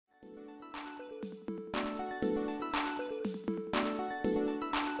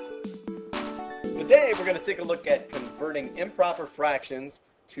Today we're going to take a look at converting improper fractions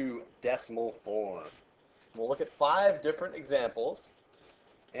to decimal form. We'll look at 5 different examples,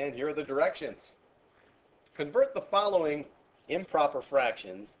 and here are the directions. Convert the following improper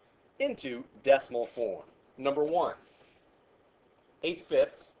fractions into decimal form. Number 1,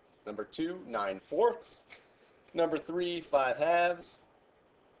 8/5. Number 2, 9/4. Number 3, 5/2.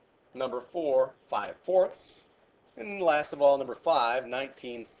 Number 4, 5/4. And last of all, number 5,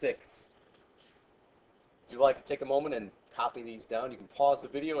 19/6. If you'd like to take a moment and copy these down, you can pause the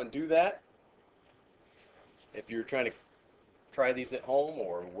video and do that. If you're trying to try these at home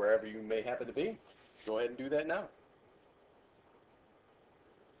or wherever you may happen to be, go ahead and do that now.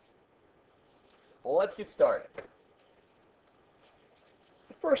 Well, let's get started.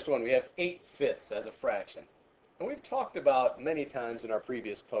 The first one, we have 8/5 as a fraction. And we've talked about many times in our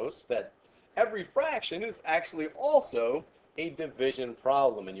previous posts that every fraction is actually also a division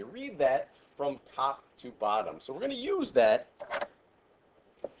problem. And you read that from top to bottom. So we're going to use that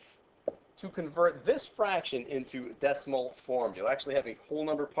to convert this fraction into decimal form. You'll actually have a whole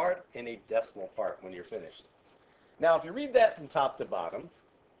number part and a decimal part when you're finished. Now, if you read that from top to bottom,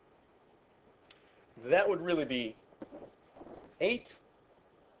 that would really be 8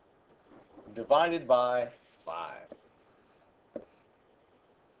 divided by 5.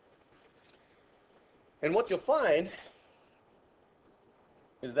 And what you'll find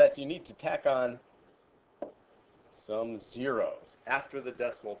is that you need to tack on some zeros after the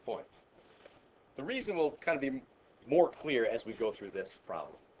decimal point. The reason will kind of be more clear as we go through this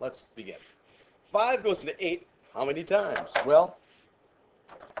problem. Let's begin. 5 goes into 8 how many times? Well,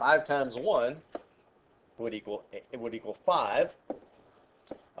 5 times 1 would equal 5.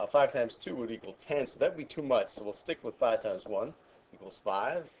 5 times 2 would equal 10, so that would be too much. So we'll stick with 5 times 1 equals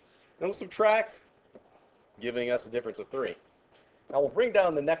 5. And we'll subtract, giving us a difference of 3. Now we'll bring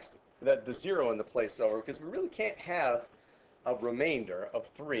down the 0 in the place over because we really can't have a remainder of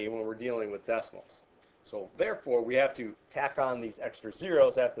 3 when we're dealing with decimals. So therefore we have to tack on these extra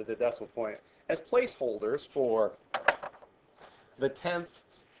zeros after the decimal point as placeholders for the 10th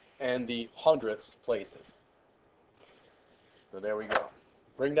and the 100th places. So there we go.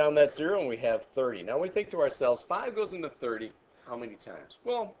 Bring down that 0 and we have 30. Now we think to ourselves, 5 goes into 30 how many times?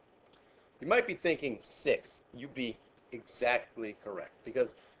 Well, you might be thinking 6. You'd be exactly correct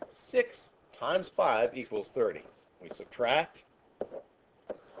because 6 times 5 equals 30. We subtract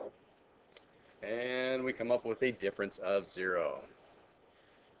and we come up with a difference of 0.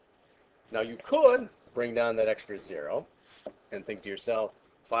 Now you could bring down that extra 0 and think to yourself,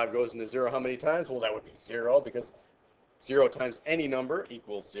 5 goes into 0 how many times? Well, that would be 0 because 0 times any number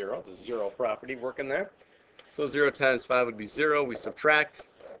equals 0. It's a 0 property working there. So 0 times 5 would be 0. We subtract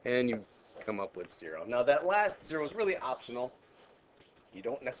and you come up with 0. Now that last 0 is really optional. You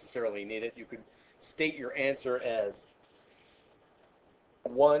don't necessarily need it. You could state your answer as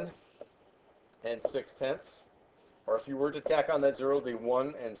 1 6/10, or if you were to tack on that 0, it would be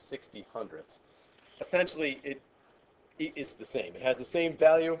 1 60/100. Essentially, it is the same. It has the same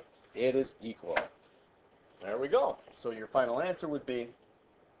value. It is equal. There we go. So your final answer would be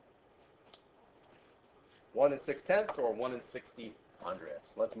 1 6/10 or 1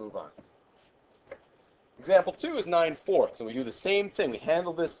 60/100. Let's move on. Example 2 is 9/4, and we do the same thing. We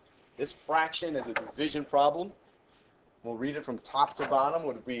handle this fraction as a division problem. We'll read it from top to bottom. It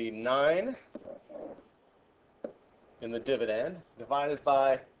would be 9 in the dividend divided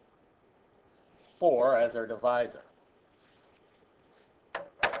by 4 as our divisor.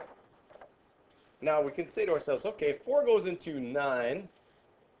 Now we can say to ourselves, okay, 4 goes into 9.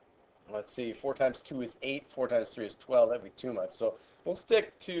 Let's see, 4 times 2 is 8. 4 times 3 is 12. That would be too much. So we'll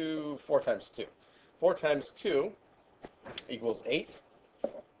stick to 4 times 2. 4 times 2 equals 8.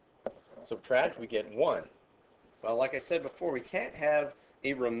 Subtract, we get 1. Well, like I said before, we can't have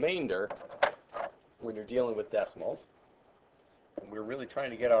a remainder when you're dealing with decimals. We're really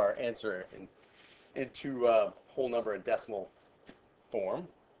trying to get our answer into a whole number in decimal form.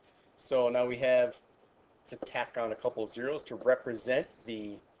 So now we have to tack on a couple of zeros to represent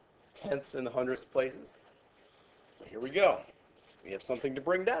the tenths and the hundredths places. So here we go. We have something to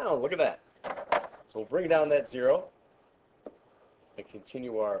bring down. Look at that. So we'll bring down that 0 and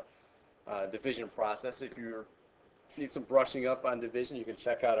continue our division process. If you need some brushing up on division, you can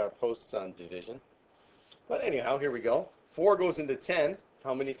check out our posts on division. But anyhow, here we go. 4 goes into 10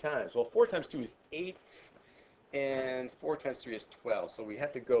 how many times? Well, 4 times 2 is 8, and 4 times 3 is 12. So we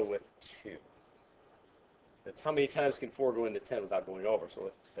have to go with 2. That's how many times can 4 go into 10 without going over.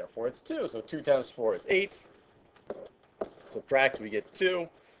 So therefore it's 2. So 2 times 4 is 8. Subtract, we get 2.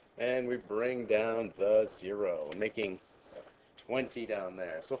 And we bring down the 0, making 20 down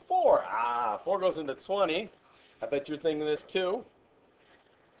there. So 4. 4 goes into 20. I bet you're thinking this too.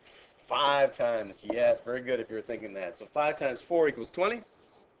 5 times. Yes, very good if you're thinking that. So 5 times 4 equals 20.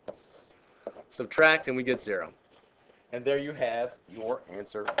 Subtract and we get 0. And there you have your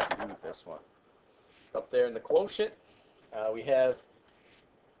answer to this one. Up there in the quotient, we have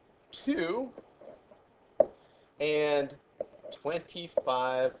 2 and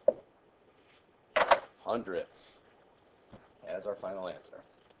 25 hundredths as our final answer.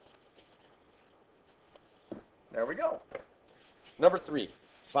 There we go. Number 3,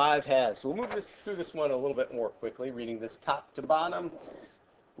 5 halves. We'll move through this one a little bit more quickly, reading this top to bottom.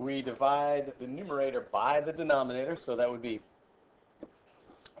 We divide the numerator by the denominator, so that would be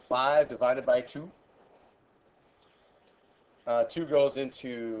 5 divided by 2. 2 goes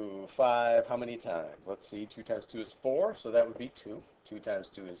into 5 how many times? Let's see, 2 times 2 is 4, so that would be 2. 2 times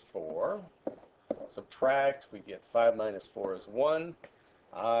 2 is 4. Subtract, we get 5 minus 4 is 1.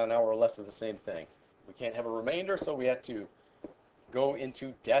 Now we're left with the same thing. We can't have a remainder, so we have to go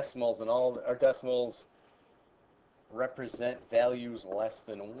into decimals, and all our decimals represent values less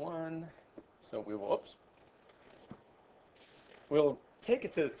than 1. So we will, we'll take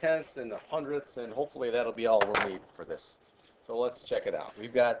it to the tenths and the hundredths, and hopefully that'll be all we'll need for this. So let's check it out.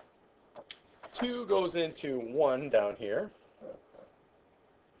 We've got 2 goes into 1 down here.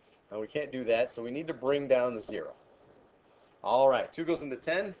 Now we can't do that, so we need to bring down the 0. All right, 2 goes into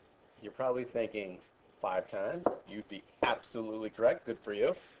 10. You're probably thinking 5 times. You'd be absolutely correct. Good for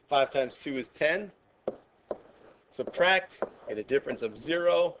you. 5 times 2 is 10. Subtract, get a difference of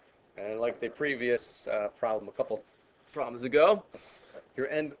 0. And like the previous problem a couple problems ago, you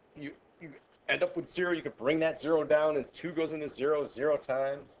end up with 0. You could bring that 0 down, and 2 goes into 0 0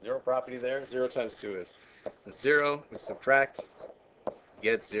 times. 0 property there. 0 times 2 is 0. We subtract,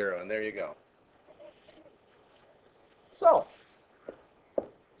 get 0, and there you go. So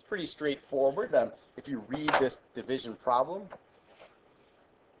it's pretty straightforward. If you read this division problem,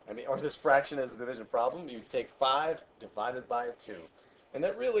 or this fraction as a division problem, you take 5 divided by 2. And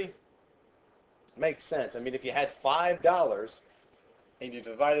that really makes sense. I mean, if you had $5 and you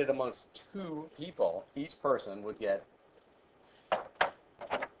divide it amongst 2 people, each person would get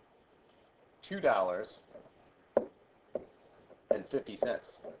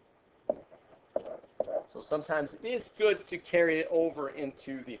 $2.50. So sometimes it is good to carry it over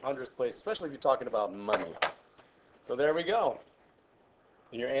into the hundredths place, especially if you're talking about money. So there we go.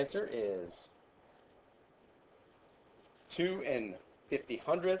 Your answer is 2 and 50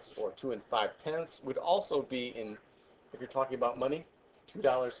 hundredths, or 2 and 5 tenths, would also be, in, if you're talking about money,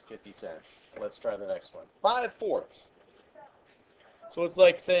 $2.50. Let's try the next one. 5 fourths. So it's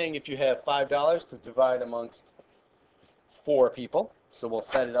like saying if you have $5 to divide amongst 4 people. So we'll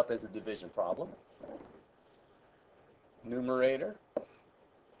set it up as a division problem. Numerator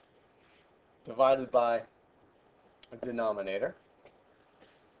divided by a denominator.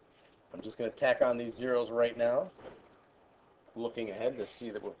 I'm just going to tack on these zeros right now, looking ahead to see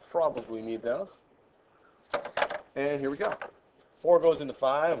that we'll probably need those. And here we go. 4 goes into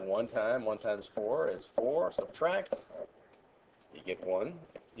 5 one time. 1 times 4 is 4. Subtract. You get 1.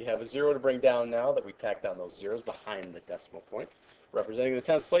 You have a 0 to bring down now that we tacked down those zeros behind the decimal point, representing the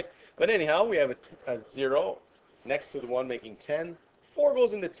tenths place. But anyhow, we have a 0 next to the 1, making 10. 4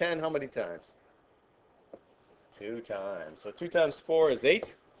 goes into 10 how many times? 2 times. So 2 times 4 is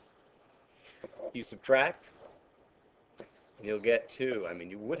 8. You subtract, and you'll get 2. I mean,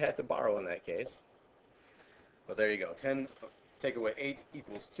 you would have to borrow in that case. But there you go. 10 take away 8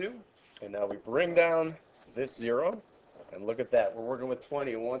 equals 2. And now we bring down this 0. And look at that. We're working with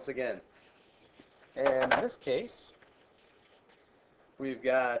 20 once again. And in this case, we've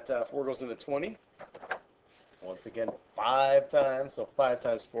got 4 goes into 20. Once again, 5 times. So 5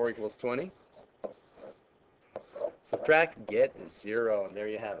 times 4 equals 20. Subtract, get 0. And there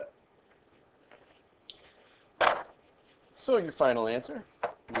you have it. So your final answer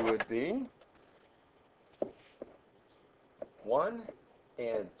would be 1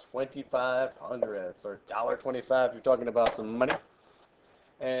 and 25 hundredths, or $1.25 if you're talking about some money.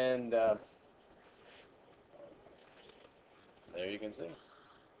 And there you can see.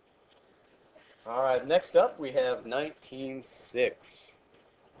 All right, next up we have 19/6.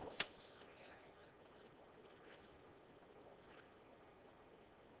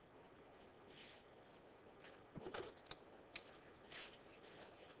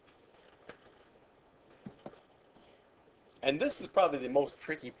 And this is probably the most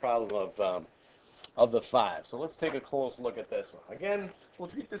tricky problem of the 5. So let's take a close look at this one. Again, we'll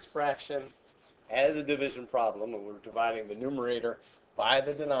treat this fraction as a division problem, and we're dividing the numerator by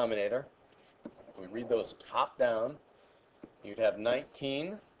the denominator. We read those top down. you'd have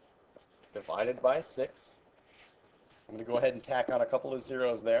 19 divided by 6. I'm going to go ahead and tack on a couple of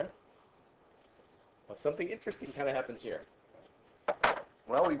zeros there. But something interesting kind of happens here.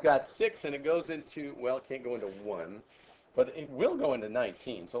 Well, we've got 6 and it goes into, well, it can't go into 1, but it will go into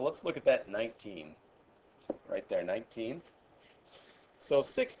 19. So let's look at that 19. Right there, 19. So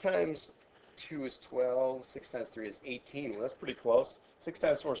 6 times 2 is 12, 6 times 3 is 18. Well, that's pretty close. 6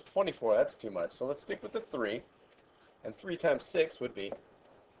 times 4 is 24. That's too much. So let's stick with the 3. And 3 times 6 would be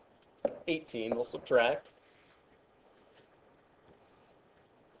 18. We'll subtract.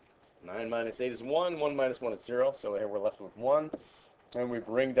 9 minus 8 is 1. 1 minus 1 is 0. So here we're left with 1. And we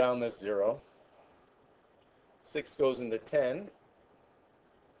bring down this 0. 6 goes into 10.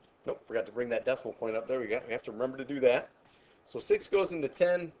 Nope, forgot to bring that decimal point up. There we go. We have to remember to do that. So 6 goes into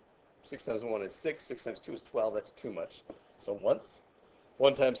 10. 6 times 1 is 6. 6 times 2 is 12. That's too much. So once.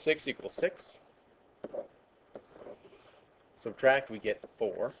 1 times 6 equals 6. Subtract, we get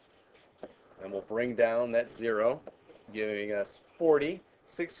 4. And we'll bring down that 0, giving us 40.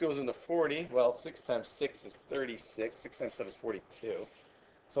 6 goes into 40. Well, 6 times 6 is 36. 6 times 7 is 42.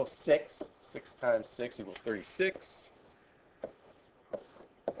 So 6. 6 times 6 equals 36.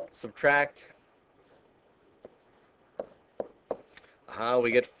 Subtract.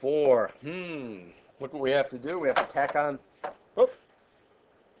 We get 4. Look what we have to do. We have to tack on. We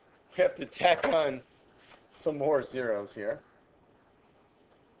have to tack on some more zeros here.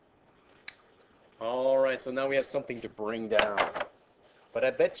 All right, so now we have something to bring down. But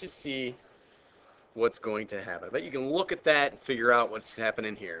I bet you see what's going to happen. I bet you can look at that and figure out what's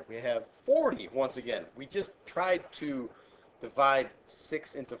happening here. We have 40 once again. We just tried to divide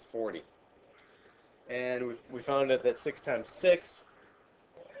 6 into 40. And we found out that 6 times 6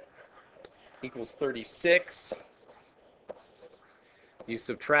 equals 36. You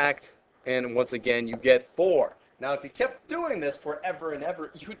subtract, and once again, you get 4. Now, if you kept doing this forever and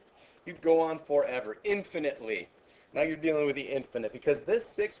ever, you'd go on forever, infinitely. Now you're dealing with the infinite, because this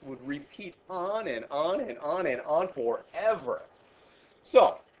 6 would repeat on and on and on and on forever.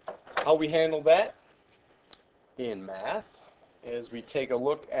 So, how we handle that in math is we take a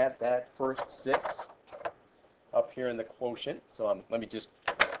look at that first 6 up here in the quotient. So let me just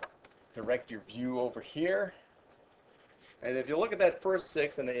direct your view over here. And if you look at that first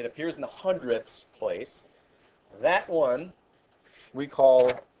 6 and it appears in the hundredths place, that one we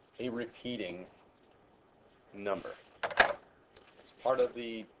call a repeating number. It's part of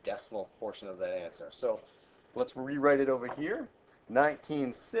the decimal portion of that answer. So let's rewrite it over here.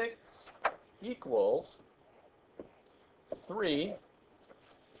 19/6 equals 3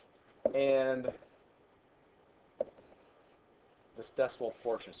 and this decimal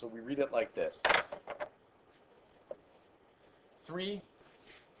portion. So we read it like this.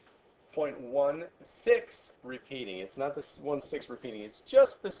 3.16 repeating. It's not the 1/6 repeating. It's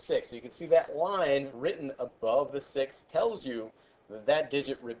just the 6. So you can see that line written above the 6 tells you that that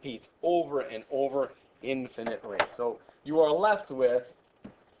digit repeats over and over infinitely. So you are left with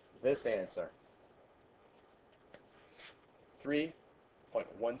this answer.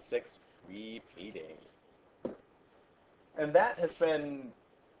 3.16 repeating. And that has been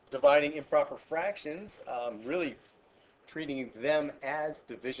dividing improper fractions, really treating them as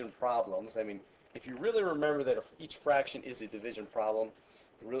division problems. I mean, if you really remember that if each fraction is a division problem,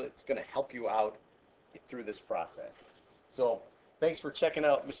 it's going to help you out through this process. So thanks for checking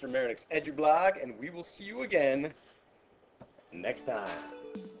out Mr. Marinick's EduBlog, and we will see you again next time.